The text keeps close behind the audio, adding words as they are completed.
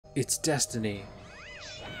It's destiny.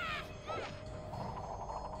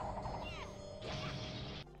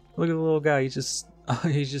 Look at the little guy. He's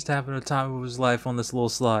just having a time of his life on this little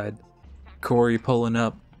slide. Corey pulling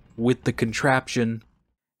up with the contraption.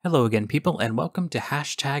 Hello again, people, and welcome to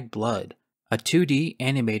 #Blood, a 2D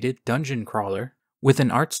animated dungeon crawler with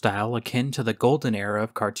an art style akin to the golden era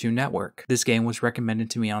of Cartoon Network. This game was recommended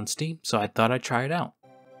to me on Steam, so I thought I'd try it out.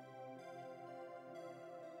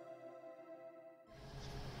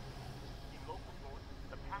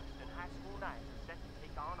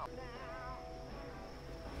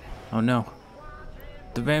 Oh no.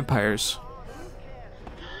 The vampires.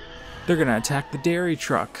 They're gonna attack the dairy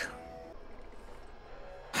truck.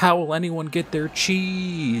 How will anyone get their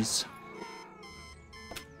cheese?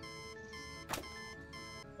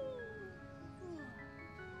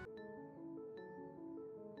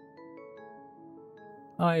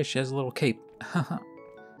 Oh yeah, she has a little cape.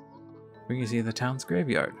 We can see the town's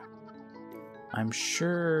graveyard. I'm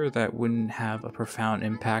sure that wouldn't have a profound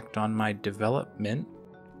impact on my development.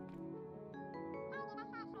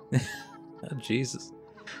 Oh, Jesus.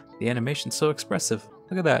 The animation's so expressive.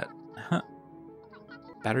 Look at that. Huh.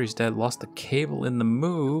 Battery's dead. Lost the cable in the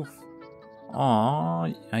move. Aw.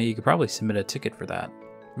 You could probably submit a ticket for that.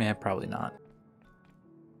 Man, probably not.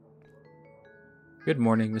 Good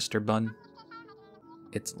morning, Mr. Bun.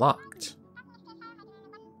 It's locked.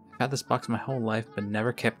 I've had this box my whole life, but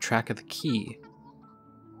never kept track of the key.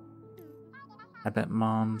 I bet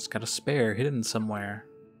Mom's got a spare hidden somewhere.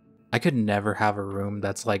 I could never have a room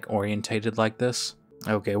that's like orientated like this.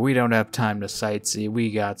 Okay, we don't have time to sightsee.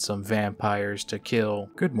 We got some vampires to kill.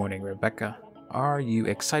 Good morning, Rebecca. Are you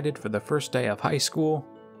excited for the first day of high school?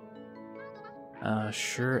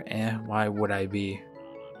 Sure. Why would I be?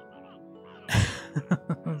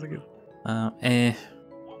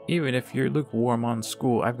 Even if you're lukewarm on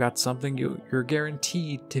school, I've got something you're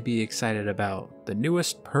guaranteed to be excited about. The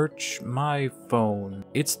newest perch, my phone.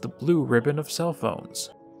 It's the blue ribbon of cell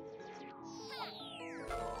phones.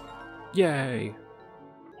 Yay!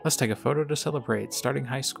 Let's take a photo to celebrate starting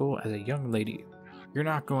high school as a young lady. You're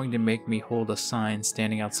not going to make me hold a sign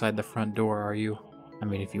standing outside the front door, are you? I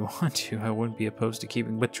mean, if you want to, I wouldn't be opposed to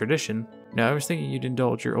keeping with tradition. No, I was thinking you'd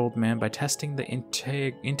indulge your old man by testing the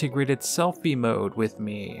integrated selfie mode with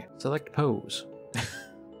me. Select pose.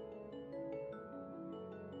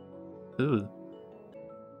 Ooh.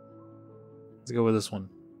 Let's go with this one.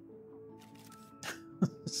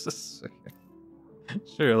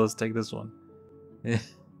 Sure, let's take this one.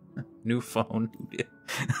 New phone.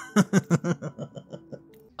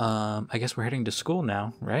 I guess we're heading to school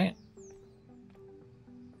now, right?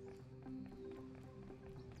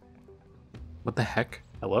 What the heck?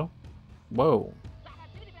 Hello? Whoa.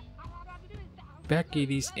 Becky,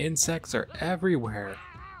 these insects are everywhere.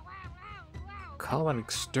 Call an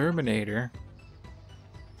exterminator.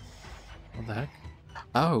 What the heck?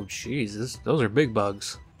 Oh, Jesus. Those are big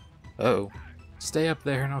bugs. Oh. Stay up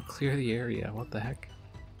there and I'll clear the area. What the heck?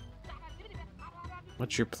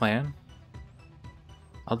 What's your plan?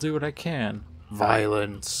 I'll do what I can.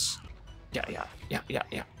 Violence. Yeah.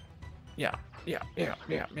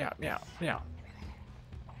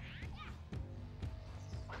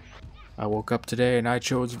 I woke up today and I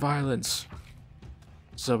chose violence.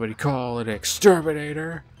 Somebody call an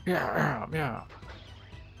exterminator. Yeah.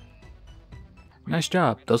 Nice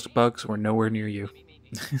job. Those bugs were nowhere near you.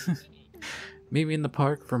 Meet me in the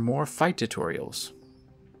park for more fight tutorials.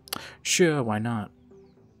 Sure, why not?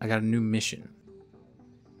 I got a new mission.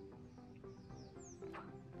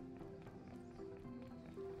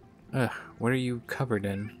 Ugh, what are you covered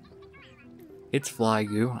in? It's fly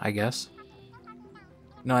goo, I guess.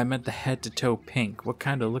 No, I meant the head to toe pink. What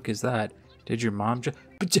kind of look is that? Did your mom just...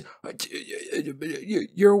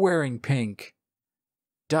 You're wearing pink.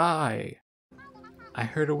 Die. I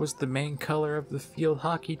heard it was the main color of the field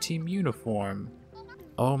hockey team uniform.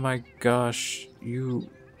 Oh my gosh, you...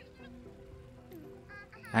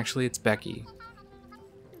 Actually, it's Becky.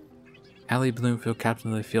 Allie Bloomfield,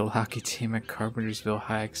 captain of the field hockey team at Carpentersville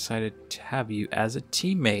High, excited to have you as a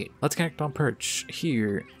teammate. Let's connect on Perch.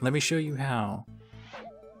 Here, let me show you how.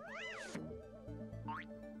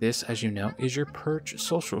 This, as you know, is your Perch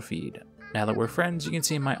social feed. Now that we're friends, you can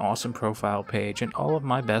see my awesome profile page and all of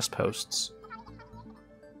my best posts.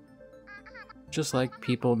 Just like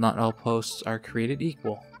people, not all posts are created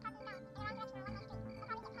equal.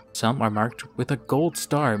 Some are marked with a gold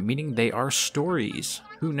star, meaning they are stories.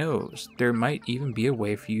 Who knows? There might even be a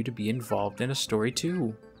way for you to be involved in a story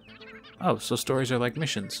too. Oh, so stories are like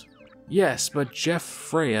missions. Yes, but Jeff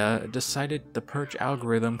Freya decided the Perch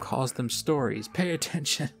algorithm calls them stories. Pay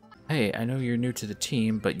attention. Hey, I know you're new to the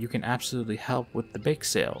team, but you can absolutely help with the bake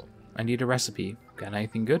sale. I need a recipe. Got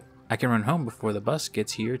anything good? I can run home before the bus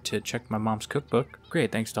gets here to check my mom's cookbook.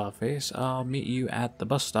 Great, thanks, Dollface. I'll meet you at the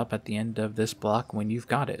bus stop at the end of this block when you've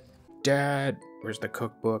got it. Dad, where's the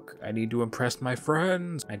cookbook? I need to impress my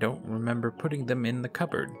friends. I don't remember putting them in the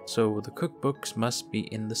cupboard, so the cookbooks must be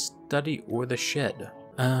in the study or the shed.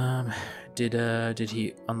 Did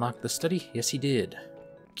he unlock the study? Yes, he did.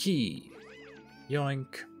 Key.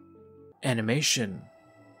 Yoink. Animation.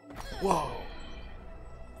 Whoa.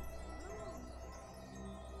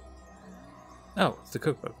 Oh, it's the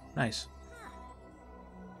cookbook. Nice.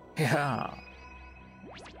 Yeah.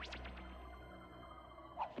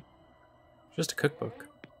 Just a cookbook.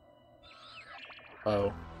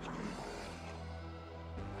 Oh.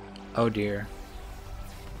 Oh dear.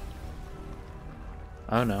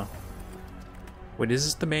 Oh no. Wait, is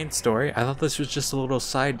this the main story? I thought this was just a little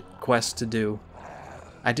side quest to do.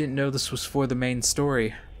 I didn't know this was for the main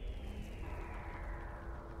story.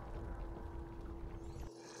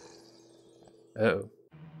 Oh.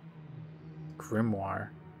 Grimoire.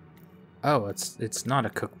 Oh, it's not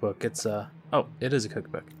a cookbook. It's a... Oh, it is a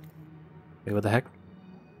cookbook. Wait, what the heck?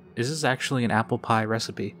 Is this actually an apple pie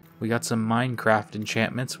recipe? We got some Minecraft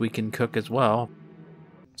enchantments we can cook as well.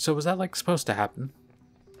 So was that like supposed to happen?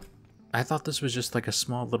 I thought this was just like a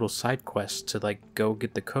small little side quest to like go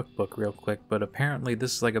get the cookbook real quick, but apparently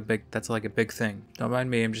this is like a big, that's like a big thing. Don't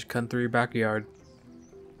mind me, I'm just cutting through your backyard.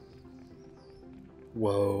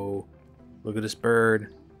 Whoa. Look at this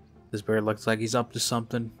bird. This bird looks like he's up to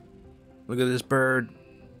something. Look at this bird.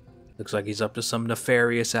 Looks like he's up to some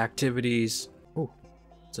nefarious activities. Ooh,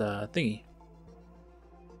 it's a thingy.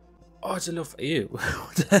 Oh, it's a little... Ew.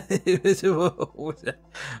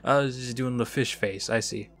 I was just doing the fish face. I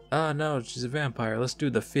see. Oh, no, she's a vampire. Let's do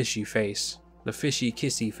the fishy face. The fishy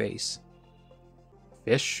kissy face.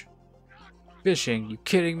 Fish? Fishing? You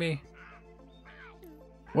kidding me?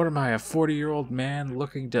 What am I, a 40-year-old man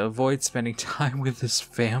looking to avoid spending time with his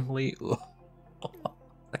family?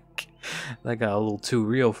 That got a little too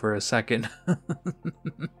real for a second.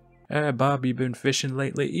 Bob, you been fishing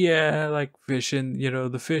lately? Yeah, I like fishing. You know,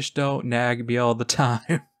 the fish don't nag me all the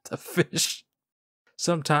time. The fish.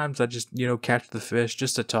 Sometimes I just, you know, catch the fish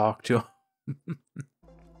just to talk to him.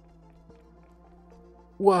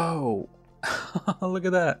 Whoa. Look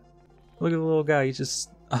at that. Look at the little guy. He's just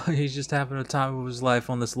having a time of his life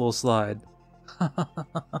on this little slide.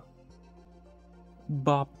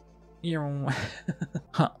 Bop.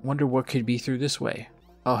 Huh, wonder what could be through this way.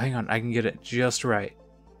 Oh, hang on. I can get it just right.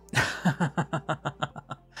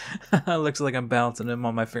 Looks like I'm bouncing him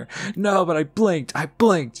on my finger. No, but I blinked. I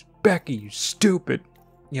blinked. Becky, you stupid.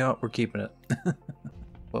 You know what? We're keeping it.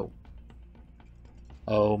 Whoa.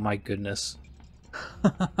 Oh my goodness.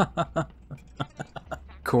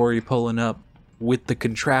 Corey pulling up with the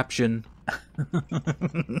contraption.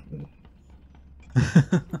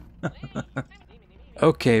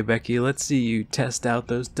 Okay, Becky, let's see you test out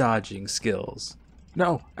those dodging skills.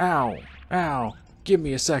 No, ow, ow, give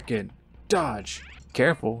me a second. Dodge.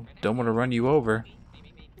 Careful, don't want to run you over.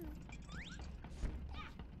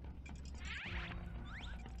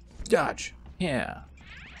 Dodge. Yeah.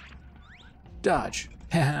 Dodge.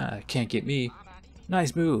 Haha, can't get me.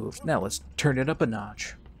 Nice move. Now let's turn it up a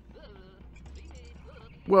notch.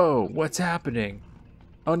 Whoa, what's happening?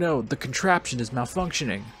 Oh no, the contraption is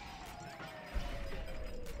malfunctioning.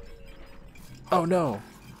 Oh no,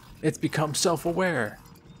 it's become self-aware.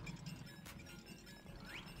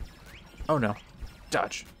 Oh no,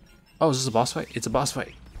 dodge. Oh, is this a boss fight? It's a boss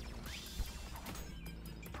fight.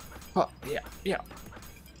 Oh, yeah, yeah.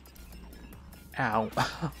 Ow,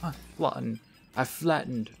 I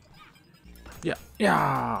flattened. Yeah,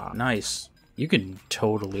 yeah, nice. You can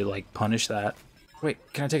totally, like, punish that. Wait,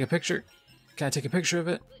 can I take a picture? Can I take a picture of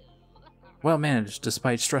it? Well managed,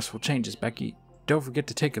 despite stressful changes, Becky. Don't forget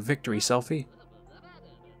to take a victory selfie.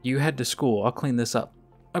 You head to school. I'll clean this up.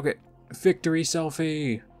 Okay. Victory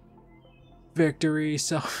selfie. Victory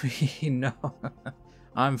selfie. No.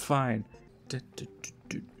 I'm fine.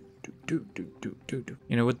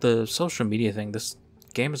 You know, with the social media thing, this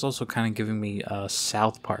game is also kind of giving me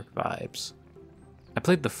South Park vibes. I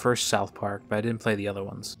played the first South Park, but I didn't play the other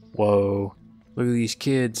ones. Whoa. Look at these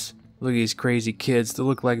kids. Look at these crazy kids that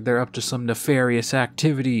look like they're up to some nefarious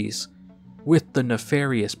activities. With the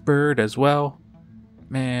nefarious bird as well.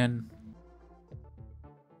 Man.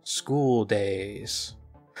 School days.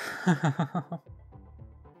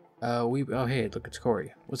 Oh hey, look, it's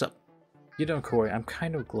Corey. What's up? You know, Corey, I'm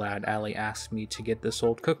kind of glad Allie asked me to get this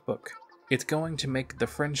old cookbook. It's going to make the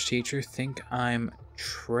French teacher think I'm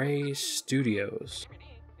Trey Studios.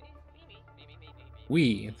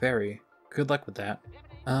 Very. Good luck with that.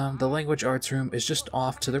 The language arts room is just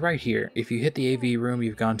off to the right here. If you hit the AV room,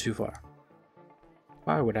 you've gone too far.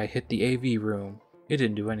 Why would I hit the AV room? It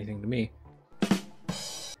didn't do anything to me.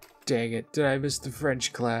 Dang it, did I miss the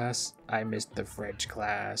French class? I missed the French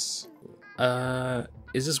class.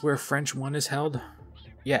 Is this where French 1 is held?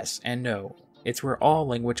 Yes and no. It's where all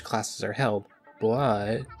language classes are held,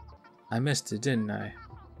 but I missed it, didn't I?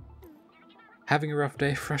 Having a rough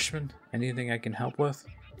day, freshman? Anything I can help with?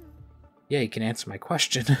 Yeah, you can answer my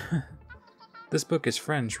question. This book is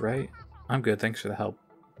French, right? I'm good, thanks for the help.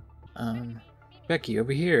 Becky,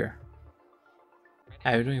 over here.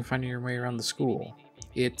 How are you doing finding your way around the school?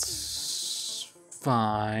 It's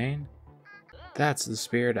fine. That's the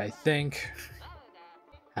spirit, I think.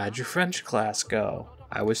 How'd your French class go?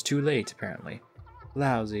 I was too late, apparently.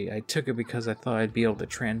 Lousy. I took it because I thought I'd be able to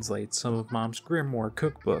translate some of Mom's grimoire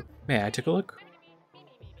cookbook. May I take a look?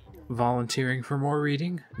 Volunteering for more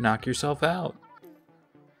reading? Knock yourself out.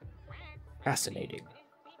 Fascinating.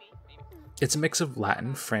 It's a mix of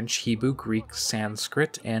Latin, French, Hebrew, Greek,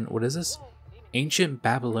 Sanskrit, and what is this? Ancient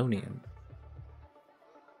Babylonian.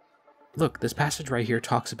 Look, this passage right here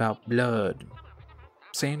talks about blood.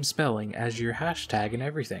 Same spelling as your hashtag and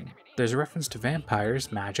everything. There's a reference to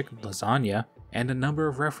vampires, magic, lasagna, and a number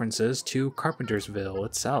of references to Carpentersville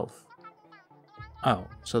itself. Oh,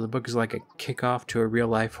 so the book is like a kickoff to a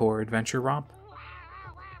real-life horror adventure romp?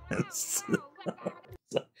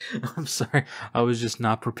 I'm sorry, I was just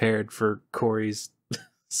not prepared for Corey's...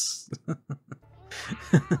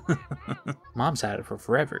 Mom's had it for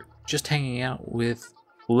forever, just hanging out with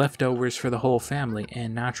leftovers for the whole family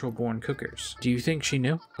and natural-born cookers. Do you think she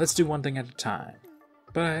knew? Let's do one thing at a time.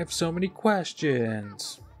 But I have so many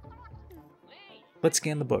questions. Let's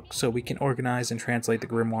scan the book so we can organize and translate the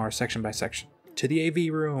grimoire section by section. To the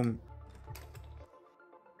AV room.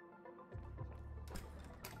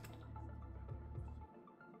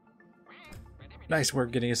 Nice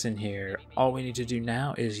work getting us in here. All we need to do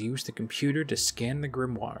now is use the computer to scan the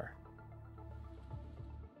grimoire.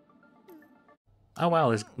 Oh wow,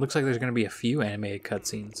 looks like there's going to be a few animated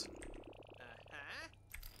cutscenes.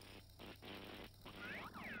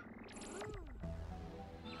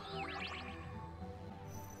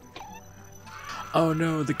 Oh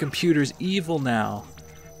no, the computer's evil now.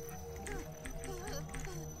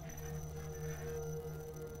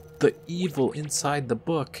 The evil inside the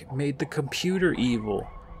book made the computer evil.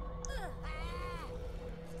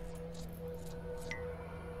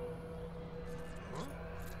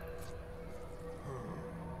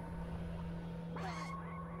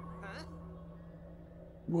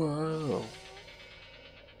 Whoa.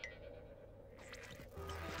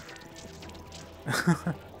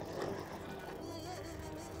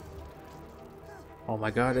 Oh my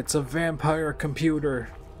god, it's a vampire computer.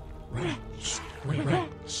 Rats, we're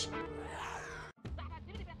rats.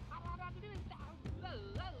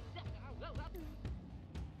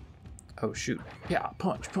 Oh shoot. Yeah,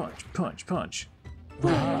 punch, punch, punch, punch.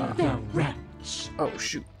 We're the rats. Oh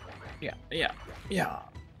shoot. Yeah.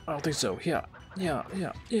 I don't think so. Yeah.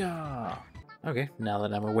 Okay, now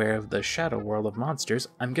that I'm aware of the shadow world of monsters,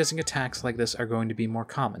 I'm guessing attacks like this are going to be more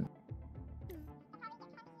common.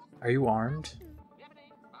 Are you armed?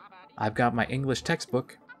 I've got my English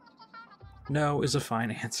textbook. No is a fine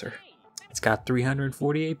answer. It's got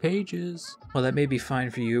 348 pages. Well, that may be fine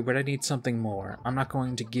for you, but I need something more. I'm not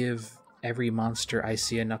going to give every monster I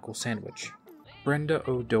see a knuckle sandwich. Brenda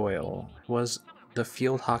O'Doyle was the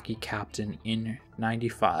field hockey captain in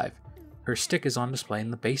 '95. Her stick is on display in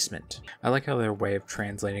the basement. I like how their way of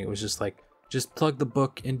translating it was just like, just plug the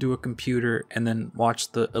book into a computer and then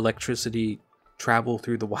watch the electricity travel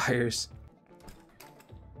through the wires.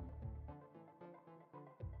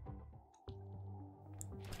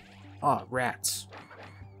 Oh, rats.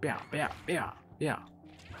 Yeah.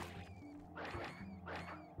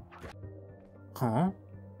 Huh?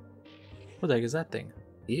 What the heck is that thing?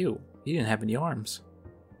 Ew, he didn't have any arms.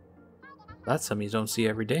 That's something you don't see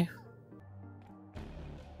every day.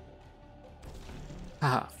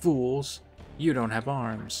 Ah, fools. You don't have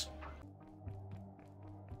arms.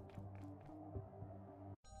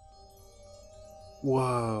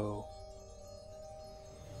 Whoa.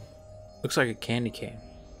 Looks like a candy cane.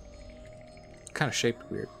 Kind of shaped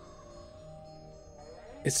weird.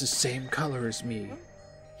 It's the same color as me.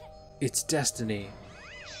 It's destiny.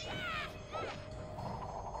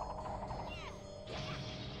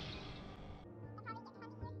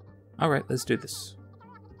 Alright, let's do this.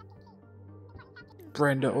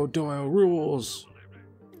 Brenda O'Doyle rules!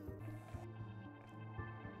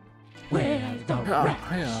 We're the rats.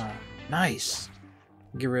 Yeah. Nice!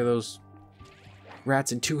 Get rid of those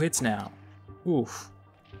rats in 2 hits now. Oof.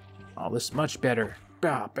 Oh, this is much better.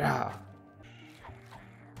 Bah, bah.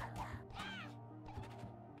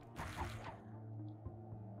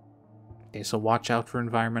 Okay, so watch out for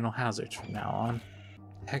environmental hazards from now on.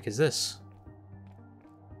 The heck is this?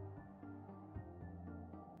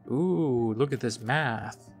 Ooh, look at this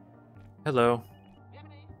math. Hello.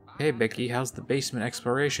 Hey, Becky, how's the basement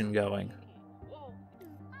exploration going?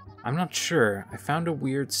 I'm not sure. I found a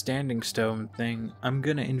weird standing stone thing. I'm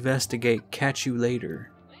gonna investigate. Catch you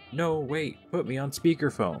later. No, wait. Put me on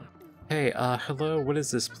speakerphone. Hey, hello? What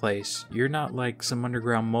is this place? You're not like some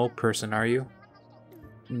underground mole person, are you?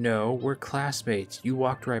 No, we're classmates. You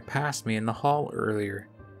walked right past me in the hall earlier.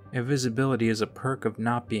 Invisibility is a perk of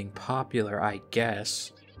not being popular, I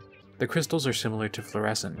guess. The crystals are similar to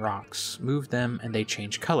fluorescent rocks. Move them and they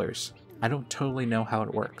change colors. I don't totally know how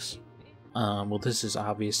it works. Well, this is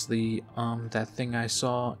obviously, that thing I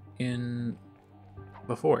saw in...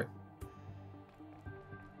 before.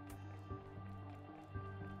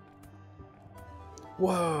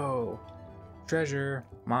 Whoa! Treasure,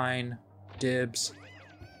 mine, dibs.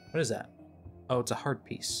 What is that? Oh, it's a heart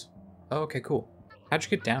piece. Oh, okay, cool. How'd you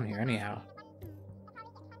get down here, anyhow?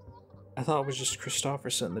 I thought it was just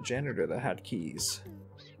Christofferson, the janitor, that had keys.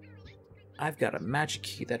 I've got a magic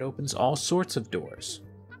key that opens all sorts of doors.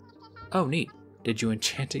 Oh, neat. Did you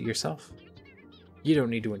enchant it yourself? You don't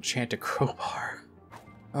need to enchant a crowbar.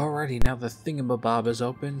 Alrighty, now the thingamabob is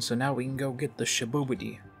open, so now we can go get the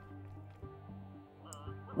shaboobity.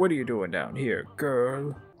 What are you doing down here,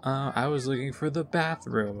 girl? I was looking for the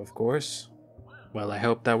bathroom, of course. Well, I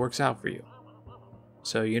hope that works out for you.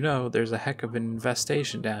 So, you know, there's a heck of an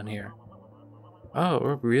infestation down here.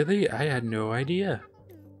 Oh, really? I had no idea.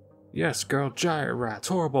 Yes, girl, giant rats,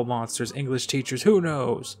 horrible monsters, English teachers, who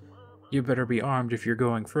knows? You better be armed if you're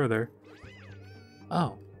going further.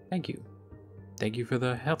 Oh, thank you. Thank you for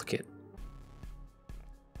the health kit.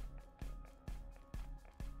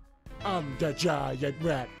 I'm the giant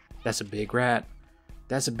rat. That's a big rat.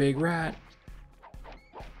 That's a big rat.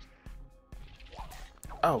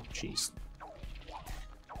 Oh, jeez.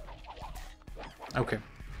 Okay.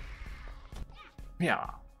 Yeah.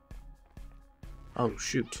 Oh,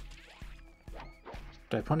 shoot.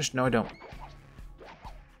 Do I punish? No, I don't.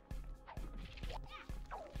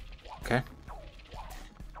 Okay.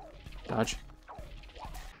 Dodge.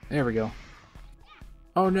 There we go.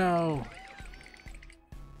 Oh, no.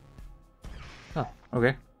 Oh,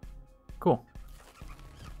 okay. Cool.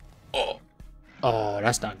 Oh. Oh,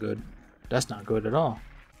 that's not good. That's not good at all.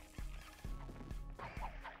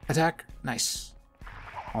 Attack. Nice.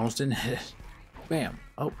 Almost didn't hit it. Bam.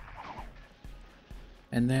 Oh.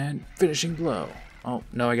 And then finishing blow. Oh,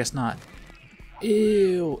 no, I guess not.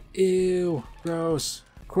 Ew. Ew. Gross.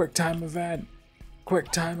 Quick time event.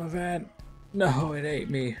 Quick time event. No, it ate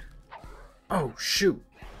me. Oh, shoot.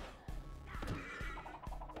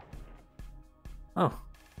 Oh,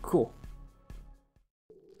 cool.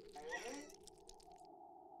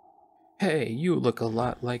 Hey, you look a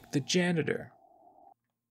lot like the janitor.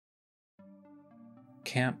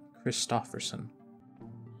 Camp Christofferson.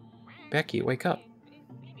 Becky, wake up.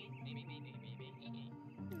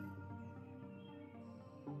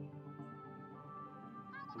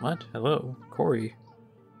 What? Hello, Corey.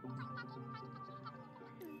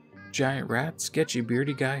 Giant rat, sketchy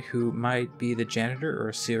beardy guy who might be the janitor or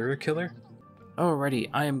a serial killer? Alrighty,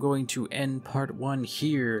 I am going to end part 1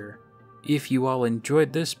 here. If you all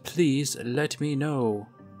enjoyed this, please let me know.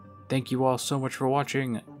 Thank you all so much for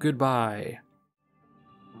watching. Goodbye.